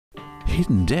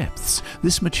Hidden depths.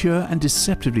 This mature and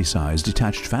deceptively sized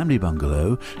detached family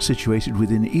bungalow, situated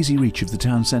within easy reach of the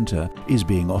town centre, is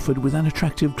being offered with an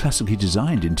attractive classically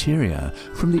designed interior,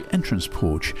 from the entrance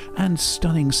porch and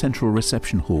stunning central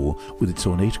reception hall with its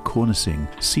ornate cornicing,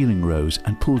 ceiling rows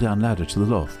and pull-down ladder to the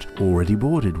loft, already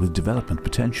bordered with development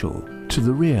potential. To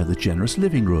the rear, the generous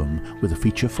living room with a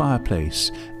feature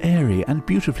fireplace, airy and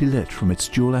beautifully lit from its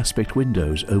dual aspect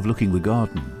windows overlooking the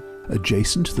garden.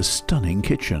 Adjacent, the stunning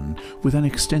kitchen, with an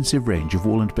extensive range of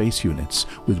wall and base units,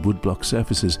 with woodblock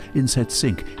surfaces, inset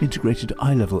sink, integrated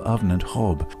eye-level oven and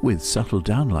hob, with subtle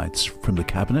downlights from the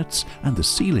cabinets and the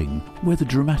ceiling, where the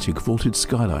dramatic vaulted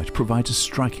skylight provides a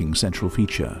striking central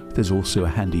feature. There's also a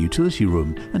handy utility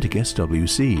room and a guest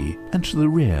WC. And to the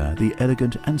rear, the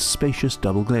elegant and spacious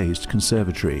double-glazed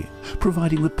conservatory,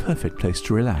 providing the perfect place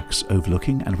to relax,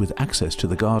 overlooking and with access to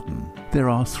the garden. There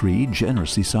are 3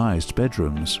 generously sized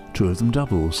bedrooms, 2 of them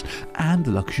doubles, and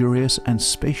the luxurious and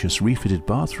spacious refitted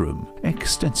bathroom,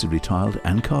 extensively tiled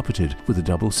and carpeted with a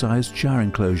double-sized shower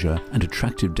enclosure and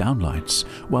attractive downlights,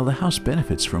 while the house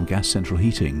benefits from gas central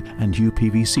heating and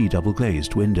UPVC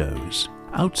double-glazed windows.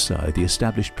 Outside, the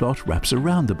established plot wraps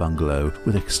around the bungalow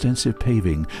with extensive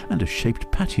paving and a shaped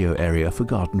patio area for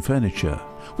garden furniture,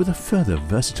 with a further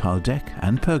versatile deck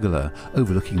and pergola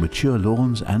overlooking mature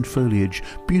lawns and foliage,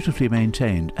 beautifully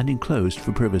maintained and enclosed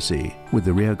for privacy, with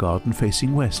the rear garden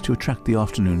facing west to attract the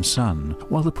afternoon sun,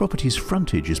 while the property's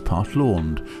frontage is part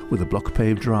lawned, with a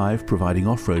block-paved drive providing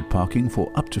off-road parking for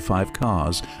up to 5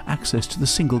 cars, access to the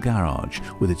single garage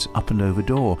with its up-and-over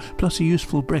door, plus a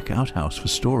useful brick outhouse for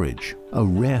storage. A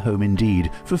rare home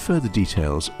indeed. For further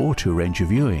details or to arrange a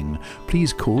viewing,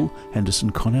 please call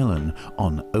Henderson Connellan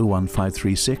on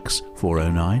 01536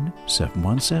 409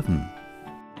 717.